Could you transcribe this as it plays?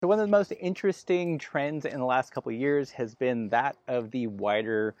one of the most interesting trends in the last couple of years has been that of the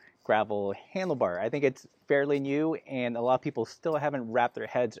wider gravel handlebar. I think it's fairly new, and a lot of people still haven't wrapped their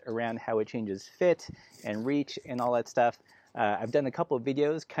heads around how it changes fit and reach and all that stuff. I've done a couple of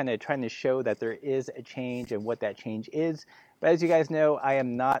videos kind of trying to show that there is a change and what that change is. But as you guys know, I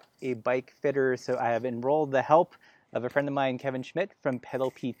am not a bike fitter, so I have enrolled the help of a friend of mine, Kevin Schmidt from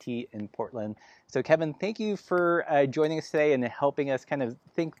PedalPT in Portland. So Kevin, thank you for joining us today and helping us kind of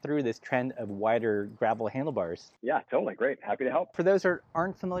think through this trend of wider gravel handlebars. Yeah, totally. Great. Happy to help. For those who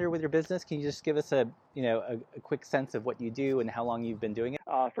aren't familiar with your business, can you just give us a quick sense of what you do and how long you've been doing it?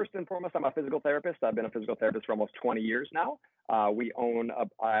 First and foremost, I'm a physical therapist. I've been a physical therapist for almost 20 years now. I own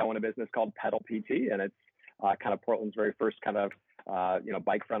a business called PedalPT, and it's kind of Portland's very first kind of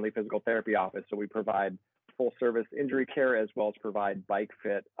bike-friendly physical therapy office. So we provide full service injury care as well as provide bike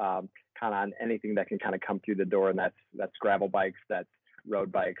fit kind of on anything that can kind of come through the door, and that's gravel bikes, that's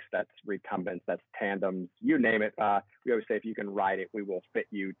road bikes, that's recumbents, that's tandems, you name it. We always say if you can ride it, we will fit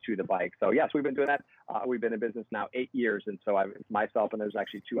you to the bike. So yes, we've been doing that. We've been in business now 8 years, and so myself and there's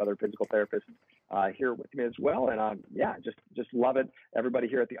actually 2 other physical therapists here with me as well. And just love it. Everybody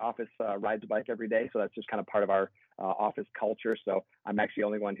here at the office rides a bike every day, so that's just kind of part of our office culture. So I'm actually the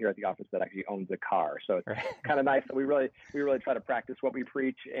only one here at the office that actually owns a car. So it's kind of nice that we really try to practice what we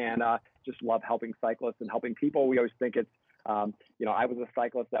preach, and just love helping cyclists and helping people. We always think it's I was a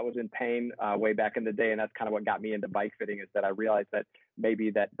cyclist that was in pain way back in the day, and that's kind of what got me into bike fitting, is that I realized that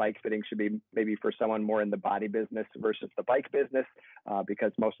maybe that bike fitting should be maybe for someone more in the body business versus the bike business,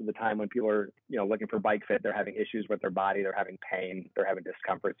 because most of the time when people are looking for bike fit, they're having issues with their body, they're having pain, they're having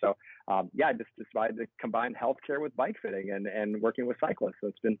discomfort. So I just decided to combine healthcare with bike fitting and working with cyclists. So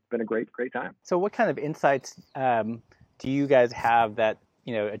it's been a great time. So what kind of insights do you guys have that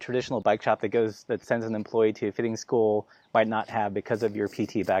a traditional bike shop that sends an employee to a fitting school might not have because of your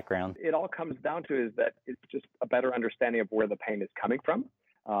PT background? It all comes down to is that it's just a better understanding of where the pain is coming from,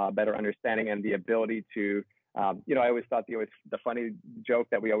 better understanding and the ability to, I always thought the funny joke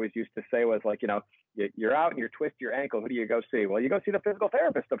that we always used to say was like, you're out and you twist your ankle. Who do you go see? Well, you go see the physical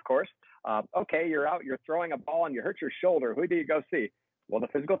therapist, of course. Okay, you're out, you're throwing a ball and you hurt your shoulder. Who do you go see? Well, the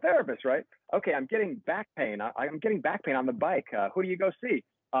physical therapist, right? Okay, I'm getting back pain. I'm getting back pain on the bike. Who do you go see?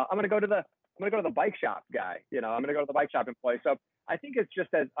 I'm going to go to the bike shop guy. I'm going to go to the bike shop employee. So I think it's just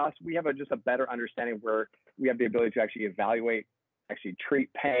as us, we have just a better understanding where we have the ability to actually evaluate, actually treat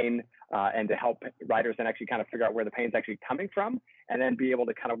pain, and to help riders and actually kind of figure out where the pain is actually coming from, and then be able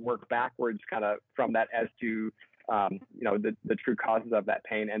to kind of work backwards kind of from that as to the true causes of that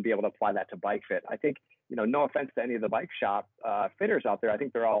pain and be able to apply that to bike fit. I think, no offense to any of the bike shop fitters out there, I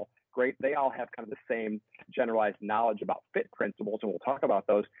think they're all great. They all have kind of the same generalized knowledge about fit principles, and we'll talk about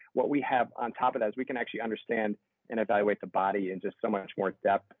those. What we have on top of that is we can actually understand and evaluate the body in just so much more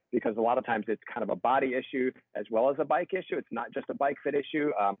depth, because a lot of times it's kind of a body issue as well as a bike issue. It's not just a bike fit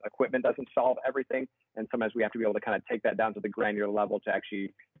issue. Equipment doesn't solve everything. And sometimes we have to be able to kind of take that down to the granular level to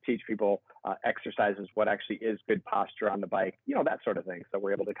actually teach people exercises, what actually is good posture on the bike, that sort of thing. So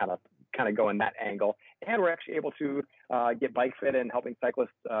we're able to kind of go in that angle, and we're actually able to get bike fit and helping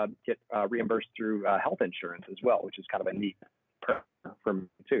cyclists get reimbursed through health insurance as well, which is kind of a neat perk for me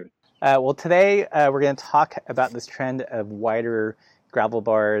too. Well, today we're going to talk about this trend of wider gravel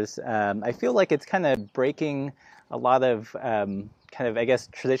bars. I feel like it's kind of breaking a lot of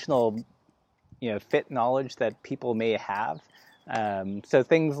traditional, fit knowledge that people may have. So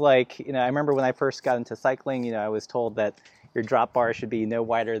things like, I remember when I first got into cycling, I was told that your drop bar should be no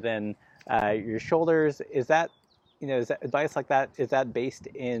wider than your shoulders. Is that advice like that, is that based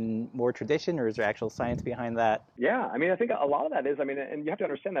in more tradition, or is there actual science behind that? Yeah, I think a lot of that is, and you have to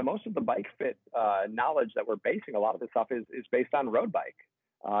understand that most of the bike fit knowledge that we're basing a lot of this stuff is based on road bike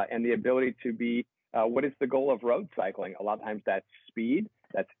and the ability to be, what is the goal of road cycling? A lot of times that's speed,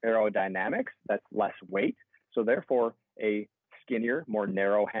 that's aerodynamics, that's less weight. So therefore, a skinnier, more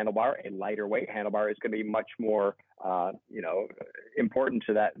narrow handlebar, a lighter weight handlebar is going to be much more, important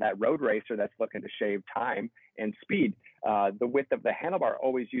to that road racer that's looking to shave time and speed. The width of the handlebar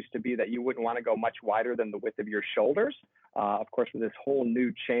always used to be that you wouldn't want to go much wider than the width of your shoulders. Of course, with this whole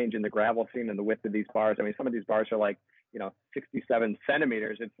new change in the gravel scene and the width of these bars, some of these bars are like, 67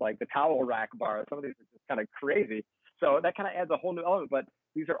 centimeters. It's like the towel rack bar. Some of these are just kind of crazy. So that kind of adds a whole new element, but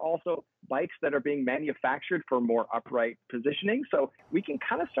these are also bikes that are being manufactured for more upright positioning. So we can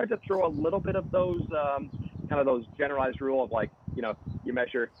kind of start to throw a little bit of those, those generalized rule of like, you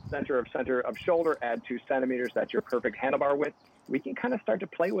measure center of shoulder, add 2 centimeters, that's your perfect handlebar width. We can kind of start to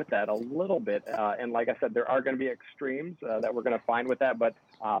play with that a little bit. And like I said, there are going to be extremes that we're going to find with that, but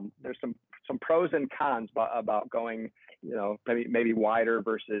there's some pros and cons about going maybe wider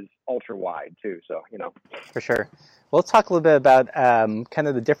versus ultra wide too. So, For sure. Well, let's talk a little bit about kind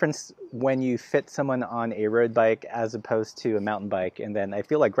of the difference when you fit someone on a road bike as opposed to a mountain bike. And then I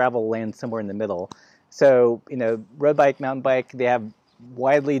feel like gravel lands somewhere in the middle. So, road bike, mountain bike, they have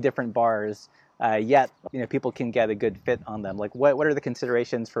widely different bars, yet, people can get a good fit on them. Like, what are the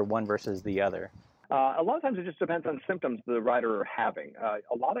considerations for one versus the other? A lot of times it just depends on symptoms the rider are having.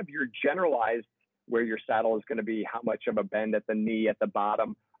 A lot of your generalized where your saddle is going to be, how much of a bend at the knee, at the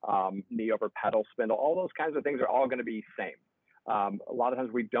bottom, knee over pedal spindle, all those kinds of things are all going to be same. A lot of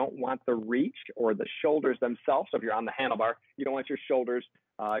times we don't want the reach or the shoulders themselves. So if you're on the handlebar, you don't want your shoulders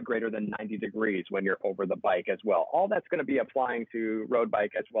greater than 90 degrees when you're over the bike as well. All that's going to be applying to road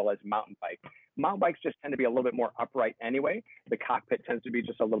bike as well as mountain bike. Mountain bikes just tend to be a little bit more upright anyway. The cockpit tends to be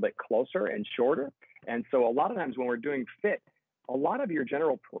just a little bit closer and shorter. And so a lot of times when we're doing fit, a lot of your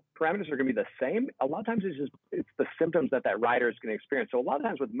general parameters are going to be the same. A lot of times it's the symptoms that rider is going to experience. So a lot of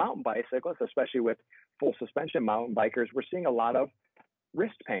times with mountain bicyclists, especially with full suspension mountain bikers, we're seeing a lot of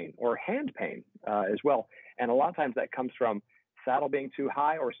wrist pain or hand pain as well. And a lot of times that comes from saddle being too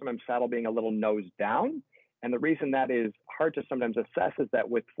high or sometimes saddle being a little nose down. And the reason that is hard to sometimes assess is that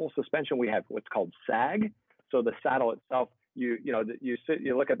with full suspension, we have what's called sag. So the saddle itself, you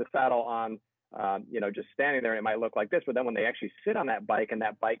look at the saddle on, just standing there, and it might look like this, but then when they actually sit on that bike and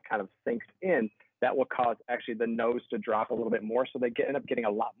that bike kind of sinks in, that will cause actually the nose to drop a little bit more. So they end up getting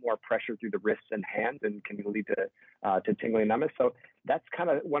a lot more pressure through the wrists and hands and can lead to tingling numbness. So that's kind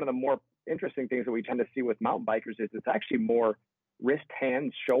of one of the more interesting things that we tend to see with mountain bikers is it's actually more wrist,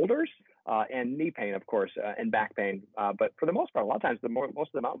 hands, shoulders, and knee pain, of course, and back pain. But for the most part, a lot of times, most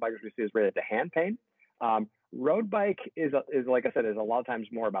of the mountain bikers we see is related to hand pain. Road bike is like I said, is a lot of times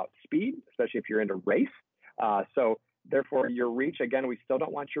more about speed, especially if you're in a race. So therefore, your reach, again, we still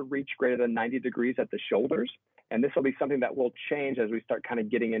don't want your reach greater than 90 degrees at the shoulders. And this will be something that will change as we start kind of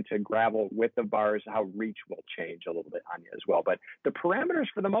getting into gravel with the bars, how reach will change a little bit on you as well. But the parameters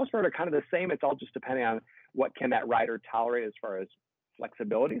for the most part are kind of the same. It's all just depending on what can that rider tolerate as far as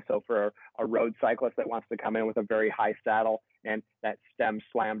flexibility. So for a road cyclist that wants to come in with a very high saddle and that stem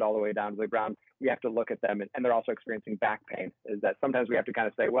slammed all the way down to the ground, we have to look at them, and they're also experiencing back pain. Is that sometimes we have to kind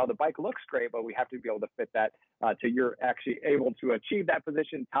of say, well, the bike looks great, but we have to be able to fit that to you're actually able to achieve that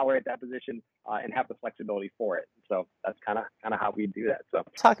position, tolerate that position, and have the flexibility for it. So that's kind of how we do that. So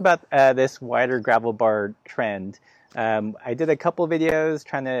talk about this wider gravel bar trend. I did a couple videos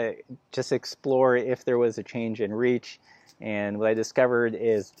trying to just explore if there was a change in reach, and what I discovered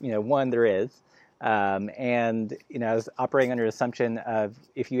is, one, there is. And I was operating under the assumption of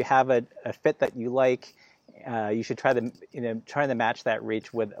if you have a fit that you like, you should try to match that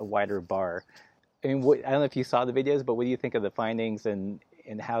reach with a wider bar. I mean, I don't know if you saw the videos, but what do you think of the findings and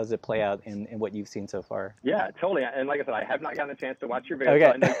how does it play out in what you've seen so far? Yeah, totally. And like I said, I have not gotten a chance to watch your video. Okay.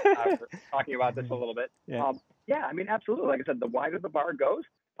 So I know, we're talking about this a little bit. Yeah. I mean, absolutely. Like I said, the wider the bar goes,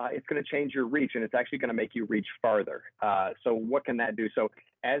 it's going to change your reach, and it's actually going to make you reach farther. So what can that do? So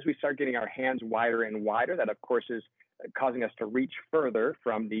as we start getting our hands wider and wider, that of course is causing us to reach further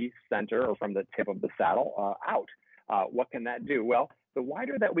from the center or from the tip of the saddle out. What can that do? Well, the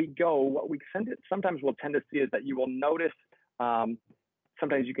wider that we go, what we sometimes will tend to see is that you will notice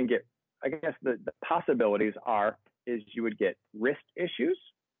sometimes you can get, I guess the possibilities is you would get wrist issues.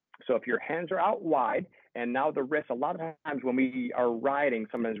 So if your hands are out wide and now the wrist, a lot of times when we are riding,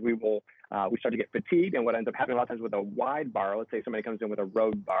 sometimes we start to get fatigued. And what ends up happening a lot of times with a wide bar, let's say somebody comes in with a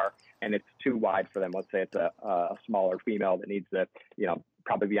road bar and it's too wide for them. Let's say it's a smaller female that needs to,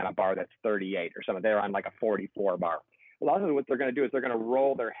 probably be on a bar that's 38 or something. They're on like a 44 bar. A lot of times what they're going to do is they're going to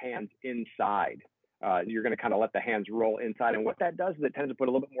roll their hands inside. You're going to kind of let the hands roll inside. And what that does is it tends to put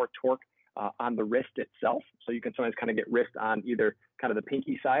a little bit more torque on the wrist itself. So you can sometimes kind of get wrist on either kind of the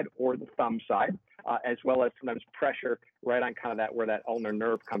pinky side or the thumb side, as well as sometimes pressure right on kind of that where that ulnar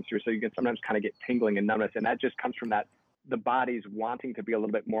nerve comes through. So you can sometimes kind of get tingling and numbness. And that just comes from the body's wanting to be a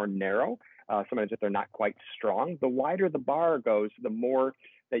little bit more narrow. Sometimes if they're not quite strong, the wider the bar goes, the more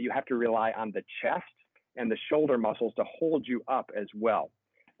that you have to rely on the chest and the shoulder muscles to hold you up as well.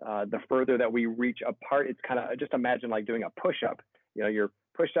 The further that we reach apart, it's kind of, just imagine like doing a push-up. You're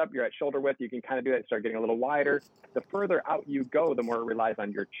pushed up, you're at shoulder width, you can kind of do that, start getting a little wider. The further out you go, the more it relies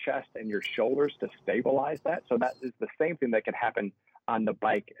on your chest and your shoulders to stabilize that. So that is the same thing that can happen on the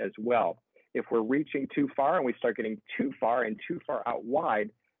bike as well. If we're reaching too far and we start getting too far and too far out wide,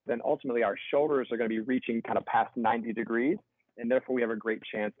 then ultimately our shoulders are going to be reaching kind of past 90 degrees. And therefore we have a great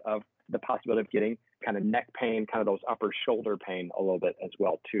chance of the possibility of getting kind of neck pain, kind of those upper shoulder pain a little bit as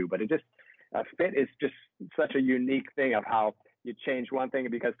well too. But it just, fit is just such a unique thing of how you change one thing,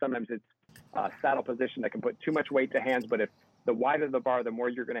 because sometimes it's saddle position that can put too much weight to hands. But if the wider the bar, the more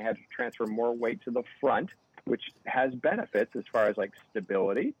you're going to have to transfer more weight to the front, which has benefits as far as like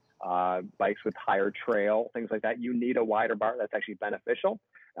stability. Bikes with higher trail, things like that, you need a wider bar. That's actually beneficial.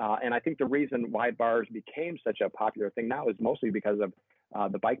 And I think the reason wide bars became such a popular thing now is mostly because of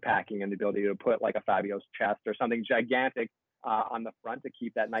the bike packing and the ability to put like a Fabio's chest or something gigantic on the front to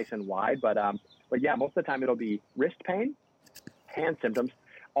keep that nice and wide. But yeah, most of the time it'll be wrist pain, hand symptoms.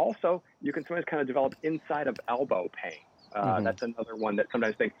 Also, you can sometimes kind of develop inside of elbow pain. That's another one that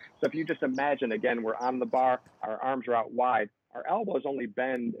sometimes think. So if you just imagine, again, we're on the bar, our arms are out wide, our elbows only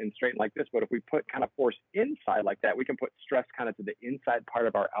bend and straighten like this. But if we put kind of force inside like that, we can put stress kind of to the inside part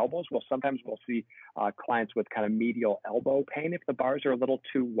of our elbows. Well, sometimes we'll see clients with kind of medial elbow pain if the bars are a little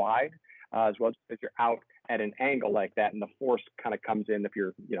too wide, as well as if you're out at an angle like that and the force kind of comes in if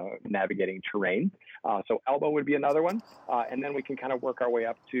you're, navigating terrain. So elbow would be another one. And then we can kind of work our way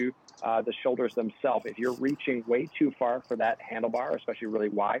up to the shoulders themselves. If you're reaching way too far for that handlebar, especially really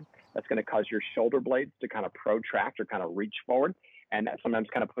wide, that's going to cause your shoulder blades to kind of protract or kind of reach forward. And that sometimes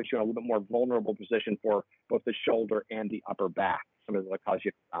kind of puts you in a little bit more vulnerable position for both the shoulder and the upper back. Sometimes it'll cause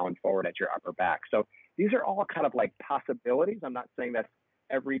you to bound forward at your upper back. So these are all kind of like possibilities. I'm not saying that's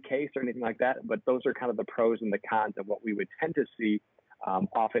every case or anything like that, but those are kind of the pros and the cons of what we would tend to see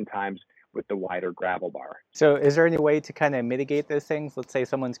oftentimes with the wider gravel bar. So is there any way to kind of mitigate those things? Let's say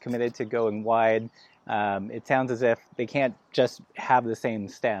someone's committed to going wide. It sounds as if they can't just have the same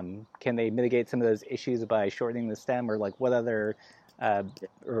stem. Can they mitigate some of those issues by shortening the stem, or like what other,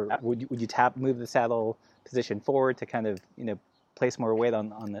 or would you move the saddle position forward to kind of, place more weight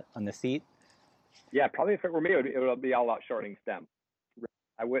on the seat? Yeah, probably if it were me, it would be all about shortening stem.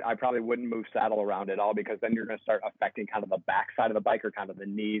 I probably wouldn't move saddle around at all, because then you're going to start affecting kind of the back side of the bike, or kind of the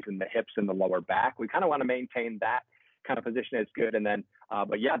knees and the hips and the lower back. We kind of want to maintain that kind of position as good. And then,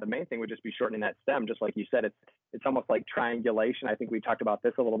 but yeah, the main thing would just be shortening that stem. Just like you said, it's almost like triangulation. I think we talked about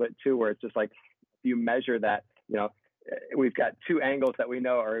this a little bit too, where it's just like, if you measure that, we've got two angles that we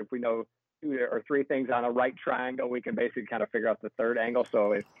know, or if we know 2 or 3 things on a right triangle, we can basically kind of figure out the third angle.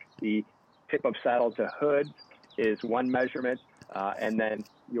 So if the tip of saddle to hood is one measurement, and then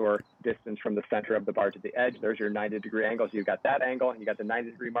your distance from the center of the bar to the edge, there's your 90-degree angle. So you've got that angle and you got the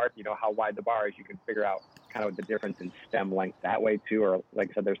 90-degree mark. You know how wide the bar is. You can figure out kind of the difference in stem length that way too. Or like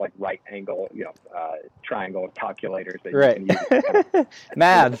I said, there's like right angle, triangle calculatures that you can use. Kind of,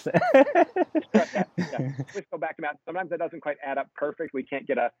 Maths. Let's go back to math. Sometimes that doesn't quite add up perfect. We can't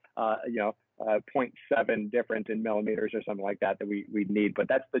get a 0.7 difference in millimeters or something like that we need. But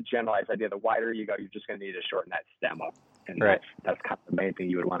that's the generalized idea. The wider you go, you're just going to need to shorten that stem up. And that's kind of the main thing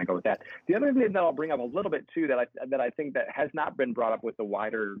you would want to go with that. The other thing that I'll bring up a little bit too, that I think that has not been brought up with the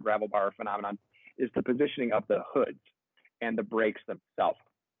wider gravel bar phenomenon, is the positioning of the hoods and the brakes themselves.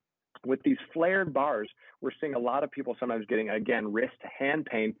 With these flared bars, we're seeing a lot of people sometimes getting, again, wrist hand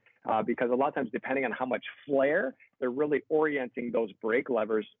pain, because a lot of times, depending on how much flare, they're really orienting those brake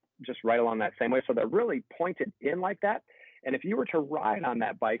levers just right along that same way. So they're really pointed in like that. And if you were to ride on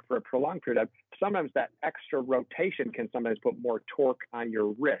that bike for a prolonged period of time, sometimes that extra rotation can sometimes put more torque on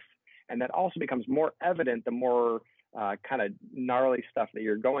your wrist. And that also becomes more evident the more kind of gnarly stuff that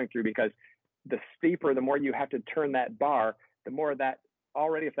you're going through, because the steeper, the more you have to turn that bar, the more that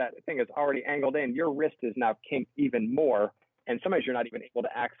already, if that thing is already angled in, your wrist is now kinked even more. And sometimes you're not even able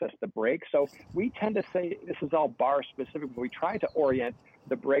to access the brake. So we tend to say this is all bar specific, but we try to orient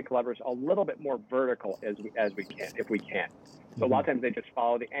the brake levers a little bit more vertical as we can, if we can. So a lot of times they just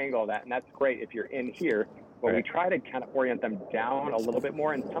follow the angle of that, and that's great if you're in here, but we try to kind of orient them down a little bit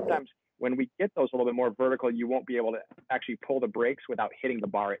more. And sometimes when we get those a little bit more vertical, you won't be able to actually pull the brakes without hitting the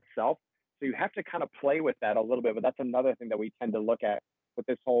bar itself. So you have to kind of play with that a little bit, but that's another thing that we tend to look at with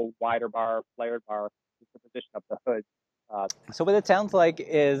this whole wider bar, flared bar, is the position of the hood. So what it sounds like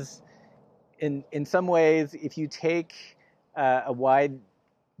is, in some ways, if you take a wide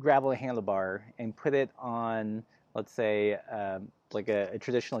gravel handlebar and put it on, let's say, like a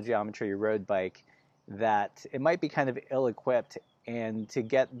traditional geometry road bike, that it might be kind of ill-equipped, and to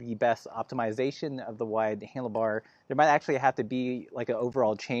get the best optimization of the wide handlebar, there might actually have to be like an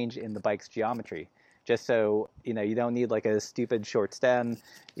overall change in the bike's geometry. Just so, you don't need like a stupid short stem,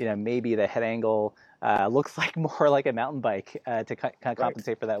 maybe the head angle looks like more like a mountain bike to kind of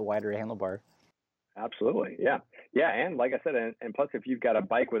compensate for that wider handlebar. Absolutely. Yeah. And like I said, and plus, if you've got a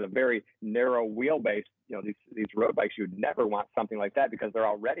bike with a very narrow wheelbase, these road bikes, you'd never want something like that, because they're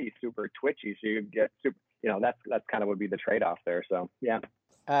already super twitchy. So you get super, that's kind of would be the trade-off there. So, yeah.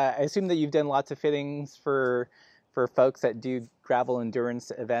 I assume that you've done lots of fittings for folks that do gravel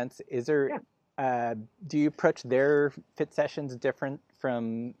endurance events. Is there, do you approach their fit sessions different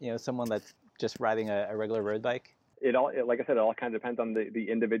from, someone that's just riding a regular road bike? Like I said, it all kind of depends on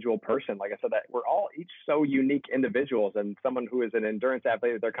the individual person. Like I said, that we're all each so unique individuals, and someone who is an endurance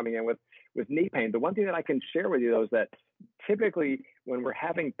athlete, they're coming in with knee pain. The one thing that I can share with you though is that typically when we're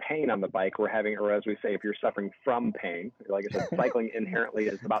having pain on the bike, we're having, or as we say, if you're suffering from pain, like I said, cycling inherently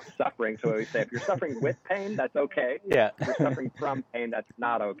is about suffering. So we say if you're suffering with pain, that's okay. Yeah. If you're suffering from pain, that's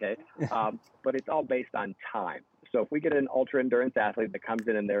not okay. But it's all based on time. So if we get an ultra endurance athlete that comes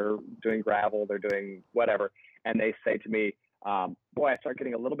in and they're doing gravel, they're doing whatever, and they say to me, boy, I start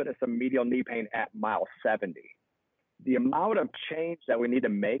getting a little bit of some medial knee pain at mile 70. The amount of change that we need to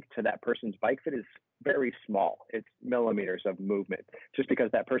make to that person's bike fit is very small. It's millimeters of movement, just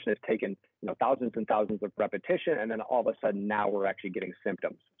because that person has taken thousands and thousands of repetition, and then all of a sudden now we're actually getting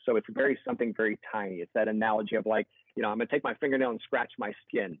symptoms. So it's something very tiny. It's that analogy of like, I'm going to take my fingernail and scratch my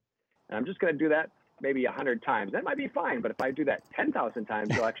skin, and I'm just going to do that maybe 100 times. That might be fine, but if I do that 10,000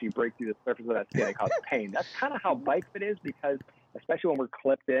 times, you'll actually break through the surface of that skin and cause pain. That's kind of how bike fit is, because especially when we're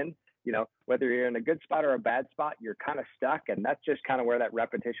clipped in, whether you're in a good spot or a bad spot, you're kind of stuck, and that's just kind of where that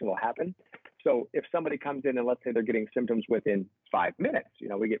repetition will happen. So if somebody comes in and let's say they're getting symptoms within 5 minutes,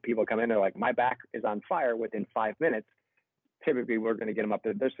 we get people come in, they're like, my back is on fire within 5 minutes. Typically, we're going to get them up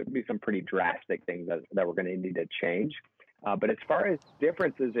there. There's going to be some pretty drastic things that we're going to need to change. But as far as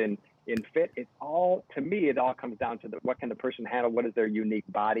differences in fit, it all comes down to what can the person handle, what is their unique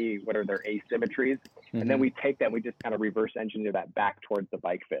body, what are their asymmetries, and then we take that, we just kind of reverse engineer that back towards the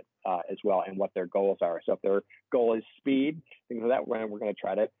bike fit as well, and what their goals are. So if their goal is speed, things like that, we're going to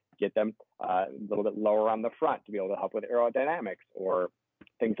try to get them a little bit lower on the front to be able to help with aerodynamics or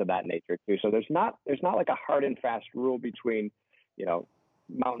things of that nature too. So there's not like a hard and fast rule between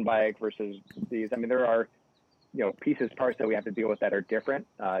mountain bike versus these. I mean, there are parts that we have to deal with that are different,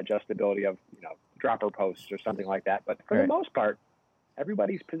 adjustability of, dropper posts or something like that. But for the most part,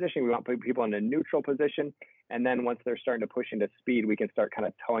 everybody's positioning, we want to put people in a neutral position. And then once they're starting to push into speed, we can start kind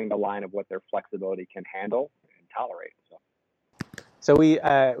of towing the line of what their flexibility can handle and tolerate. So we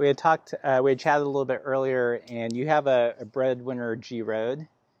had chatted a little bit earlier, and you have a Breadwinner G Road,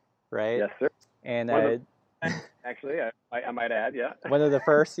 right? Yes, sir. And actually, I might add, yeah. One of the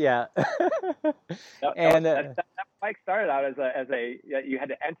first, yeah. That bike started out as you had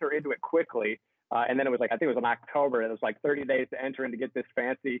to enter into it quickly, and then it was like, I think it was in October. It was like 30 days to enter in to get this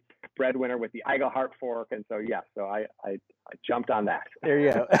fancy Breadwinner with the Eigelhart fork, and so so I jumped on that. There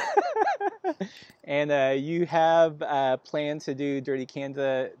you go. And you have plans to do Dirty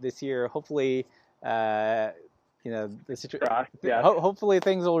Kansas this year. Hopefully, the situation. Yeah. Hopefully,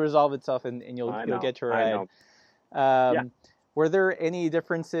 things will resolve itself, and you'll get to ride. Were there any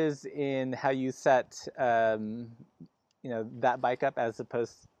differences in how you set, that bike up as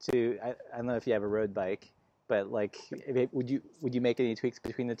opposed to? I don't know if you have a road bike, but like, would you make any tweaks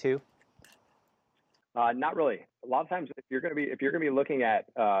between the two? Not really. A lot of times, if you're going to be looking at,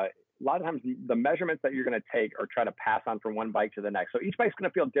 a lot of times the measurements that you're going to take or try to pass on from one bike to the next. So each bike's going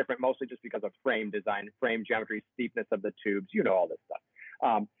to feel different, mostly just because of frame design, frame geometry, steepness of the tubes, all this stuff.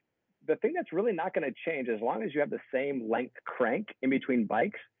 The thing that's really not going to change, as long as you have the same length crank in between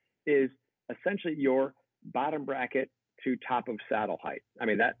bikes, is essentially your bottom bracket to top of saddle height. I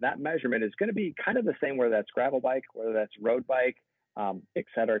mean, that measurement is going to be kind of the same, whether that's gravel bike, whether that's road bike, et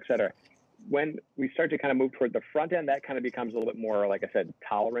cetera, et cetera. When we start to kind of move toward the front end, that kind of becomes a little bit more, like I said,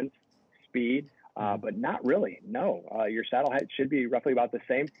 tolerance, speed, but not really. No, your saddle height should be roughly about the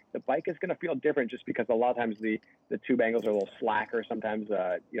same. The bike is going to feel different just because a lot of times the tube angles are a little slacker sometimes,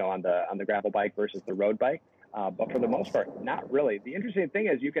 on the gravel bike versus the road bike. But for the most part, not really. The interesting thing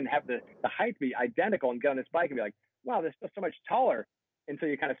is you can have the height be identical and get on this bike and be like, wow, this feels so much taller. Until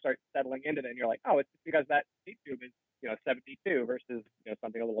you kind of start settling into it and you're like, oh, it's because that seat tube is 72 versus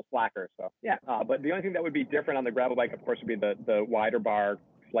something a little slacker. So yeah, but the only thing that would be different on the gravel bike, of course, would be the wider bar,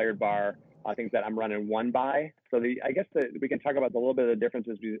 flared bar, things that I'm running one by. So I guess we can talk about a little bit of the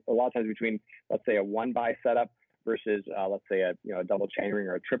differences a lot of times between, let's say, a one by setup versus let's say a double chainring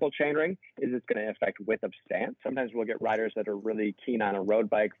or a triple chainring. Is it's going to affect width of stance. Sometimes we'll get riders that are really keen on a road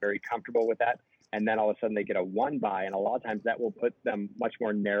bike, very comfortable with that, and then all of a sudden they get a one by, and a lot of times that will put them much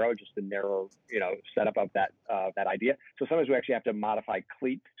more narrow, just a narrow setup of that idea. So sometimes we actually have to modify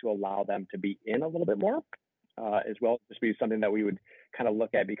cleats to allow them to be in a little bit more as well. Just be something that we would kind of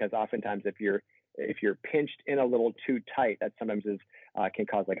look at, because oftentimes if you're pinched in a little too tight, that sometimes can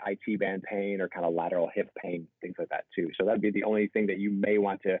cause like IT band pain or kind of lateral hip pain, things like that too. So that'd be the only thing that you may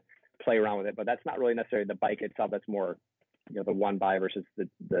want to play around with it, but that's not really necessarily the bike itself. That's more the one by versus the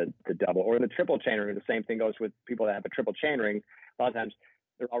double or the triple chainring. The same thing goes with people that have a triple chainring. A lot of times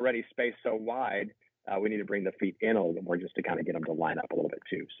they're already spaced so wide we need to bring the feet in a little bit more just to kind of get them to line up a little bit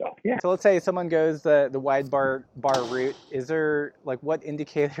too. So yeah. So let's say someone goes the wide bar route. Is there like what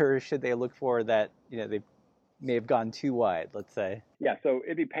indicators should they look for that they may have gone too wide? Let's say. Yeah, so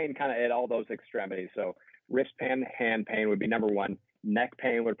it'd be pain kind of at all those extremities. So wrist pain, hand pain would be number one. Neck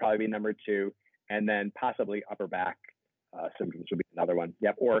pain would probably be number two, and then possibly upper back symptoms would be another one.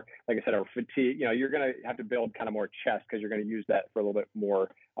 Yep. Or like I said, our fatigue. You're going to have to build kind of more chest because you're going to use that for a little bit more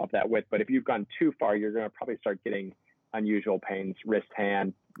of that width. But if you've gone too far, you're going to probably start getting unusual pains, wrist,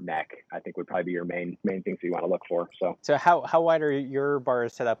 hand, neck. I think would probably be your main things that you want to look for. So how wide are your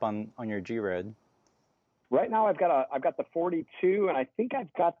bars set up on your G Road? Right now, I've got the 42, and I think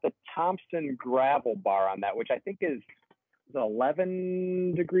I've got the Thompson gravel bar on that, which I think is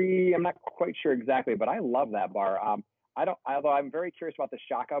 11 degree. I'm not quite sure exactly, but I love that bar. Although I'm very curious about the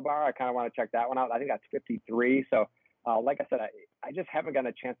Shaka bar. I kind of want to check that one out. I think that's 53. So, like I said, I just haven't gotten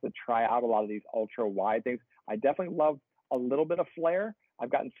a chance to try out a lot of these ultra wide things. I definitely love a little bit of flare. I've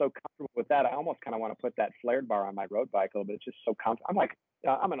gotten so comfortable with that. I almost kind of want to put that flared bar on my road bike a little bit. It's just so comfortable. I'm like,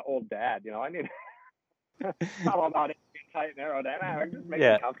 I'm an old dad, I need. Not all about it being tight and aerodynamic, just make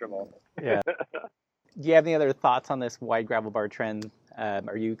it comfortable. Yeah. Do you have any other thoughts on this wide gravel bar trend?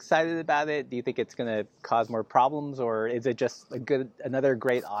 Are you excited about it? Do you think it's going to cause more problems, or is it just another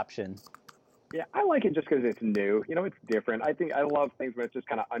great option? Yeah, I like it just because it's new. It's different. I love things when it's just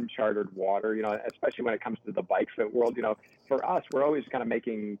kind of uncharted water, especially when it comes to the bike fit world. For us, we're always kind of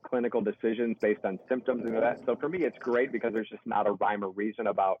making clinical decisions based on symptoms and that. So for me, it's great because there's just not a rhyme or reason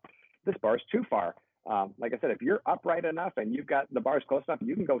about this bar's too far. Like I said, if you're upright enough and you've got the bars close enough,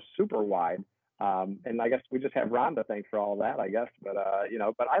 you can go super wide. And I guess we just have Ron to thank for all that, I guess. But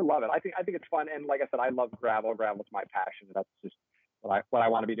but I love it. I think it's fun. And like I said, I love gravel. Gravel's my passion. That's just what I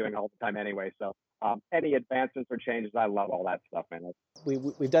want to be doing all the time anyway. So any advancements or changes, I love all that stuff, man.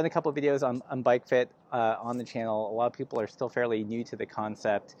 We've done a couple of videos on bike fit on the channel. A lot of people are still fairly new to the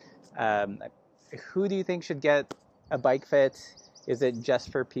concept. Who do you think should get a bike fit? Is it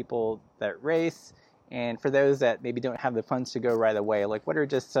just for people that race? And for those that maybe don't have the funds to go right away, like what are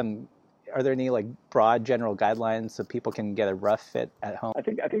there any like broad general guidelines so people can get a rough fit at home? I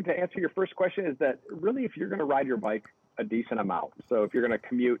think to answer your first question is that really if you're going to ride your bike a decent amount, so if you're going to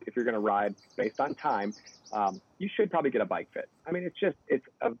commute, if you're going to ride based on time, you should probably get a bike fit. I mean, it's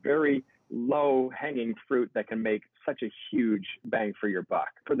a very low hanging fruit that can make such a huge bang for your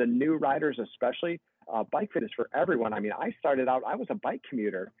buck. For the new riders especially, bike fit is for everyone. I mean, I started out, I was a bike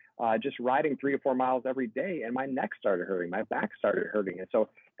commuter, just riding 3 or 4 miles every day, and my neck started hurting, my back started hurting. And so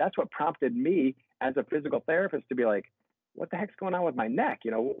that's what prompted me as a physical therapist to be like, what the heck's going on with my neck?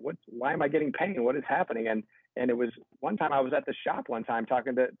 Why am I getting pain? What is happening? And it was one time I was at the shop one time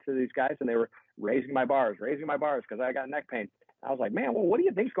talking to these guys, and they were raising my bars because I got neck pain. I was like, man, well, what do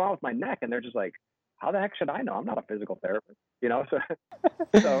you think's going on with my neck? And they're just like, how the heck should I know? I'm not a physical therapist,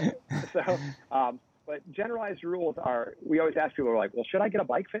 but generalized rules are, we always ask people, like, well, should I get a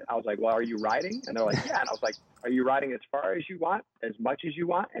bike fit? I was like, well, are you riding? And they're like, yeah. And I was like, are you riding as far as you want, as much as you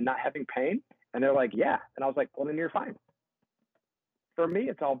want, and not having pain? And they're like, yeah. And I was like, well, then you're fine. For me,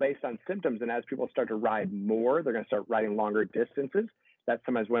 it's all based on symptoms. And as people start to ride more, they're going to start riding longer distances. That's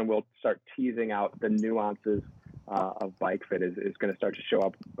sometimes when we'll start teasing out the nuances of bike fit is going to start to show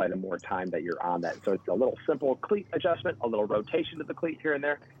up by the more time that you're on that. So it's a little simple cleat adjustment, a little rotation of the cleat here and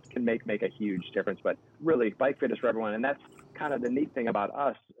there can make a huge difference. But really, bike fit is for everyone. And that's kind of the neat thing about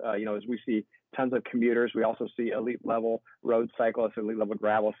us, as we see tons of commuters. We also see elite level road cyclists, elite level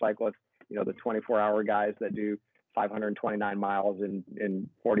gravel cyclists, the 24-hour guys that do 529 miles in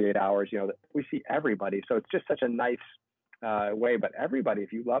 48 hours. We see everybody. So it's just such a nice way. But everybody,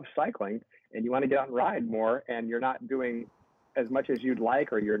 if you love cycling and you want to get out and ride more and you're not doing as much as you'd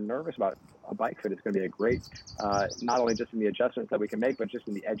like or you're nervous about a bike fit, it's going to be a great, not only just in the adjustments that we can make, but just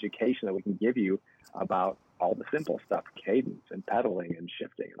in the education that we can give you about all the simple stuff, cadence and pedaling and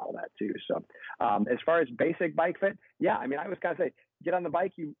shifting and all that too. So as far as basic bike fit, yeah, I mean, I was going to say, get on the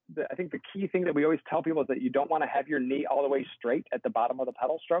bike. I think the key thing that we always tell people is that you don't want to have your knee all the way straight at the bottom of the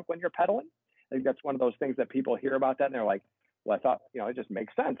pedal stroke when you're pedaling. I think that's one of those things that people hear about that and they're like, well, I thought, it just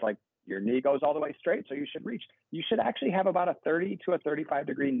makes sense. Like your knee goes all the way straight, so you should reach. You should actually have about a 30 to a 35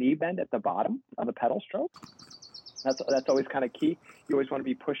 degree knee bend at the bottom of the pedal stroke. That's always kind of key. You always want to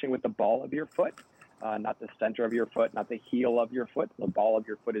be pushing with the ball of your foot, not the center of your foot, not the heel of your foot. The ball of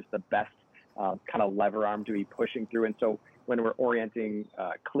your foot is the best kind of lever arm to be pushing through. And so when we're orienting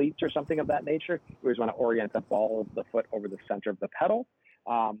cleats or something of that nature, we always want to orient the ball of the foot over the center of the pedal.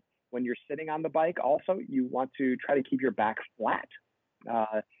 When you're sitting on the bike, also, you want to try to keep your back flat.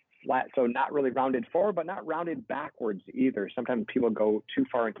 So not really rounded forward, but not rounded backwards either. Sometimes people go too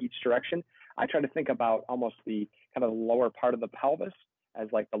far in each direction. I try to think about almost the kind of the lower part of the pelvis as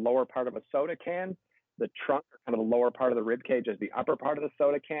like the lower part of a soda can, the trunk or kind of the lower part of the rib cage as the upper part of the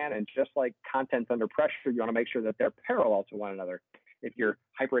soda can. And just like contents under pressure, you want to make sure that they're parallel to one another. If you're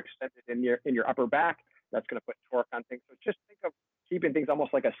hyperextended in your upper back, that's going to put torque on things. So just think of keeping things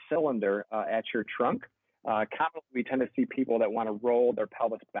almost like a cylinder at your trunk. Commonly, we tend to see people that want to roll their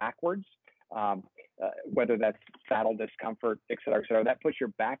pelvis backwards, whether that's saddle discomfort, et cetera. That puts your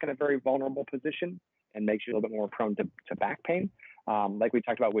back in a very vulnerable position and makes you a little bit more prone to back pain. Like we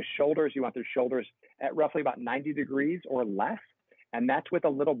talked about with shoulders, you want their shoulders at roughly about 90 degrees or less. And that's with a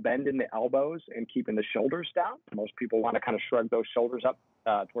little bend in the elbows and keeping the shoulders down. Most people want to kind of shrug those shoulders up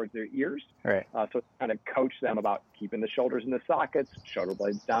towards their ears. Right. So kind of coach them about keeping the shoulders in the sockets, shoulder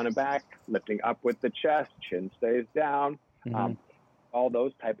blades down and back, lifting up with the chest, chin stays down, all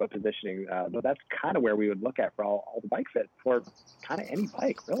those type of positioning. But that's kind of where we would look at for all the bike fit for kind of any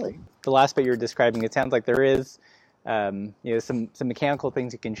bike, really. The last bit you're describing, it sounds like there is some mechanical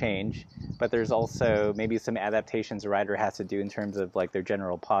things you can change, but there's also maybe some adaptations a rider has to do in terms of like their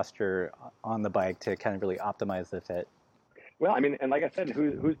general posture on the bike to kind of really optimize the fit. Well, I mean, and like I said,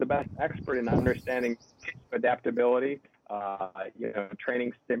 who's the best expert in understanding adaptability,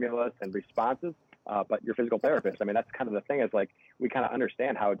 training stimulus and responses? But your physical therapist. I mean, that's kind of the thing is like we kind of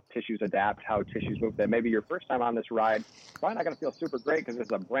understand how tissues adapt, how tissues move. That maybe your first time on this ride, probably not going to feel super great because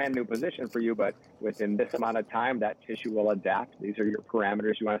it's a brand new position for you. But within this amount of time, that tissue will adapt. These are your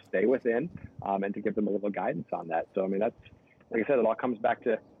parameters you want to stay within, and to give them a little guidance on that. So I mean, that's like I said, it all comes back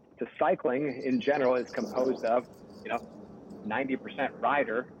to cycling in general is composed of 90%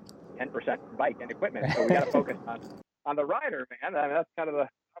 rider, 10% bike and equipment. So we got to focus on the rider, man. I mean, that's kind of the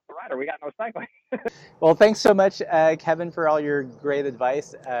rider. We got no cycling. Well, thanks so much, Kevin, for all your great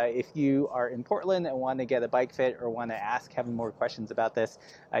advice. If you are in Portland and want to get a bike fit or want to ask Kevin more questions about this,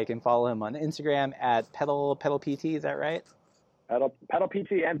 you can follow him on Instagram at PedalPT. Is that right?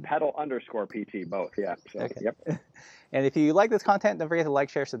 PedalPT and pedal_PT, both. Yeah. So, okay. Yep. And if you like this content, don't forget to like,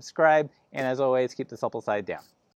 share, subscribe, and as always, keep the supple side down.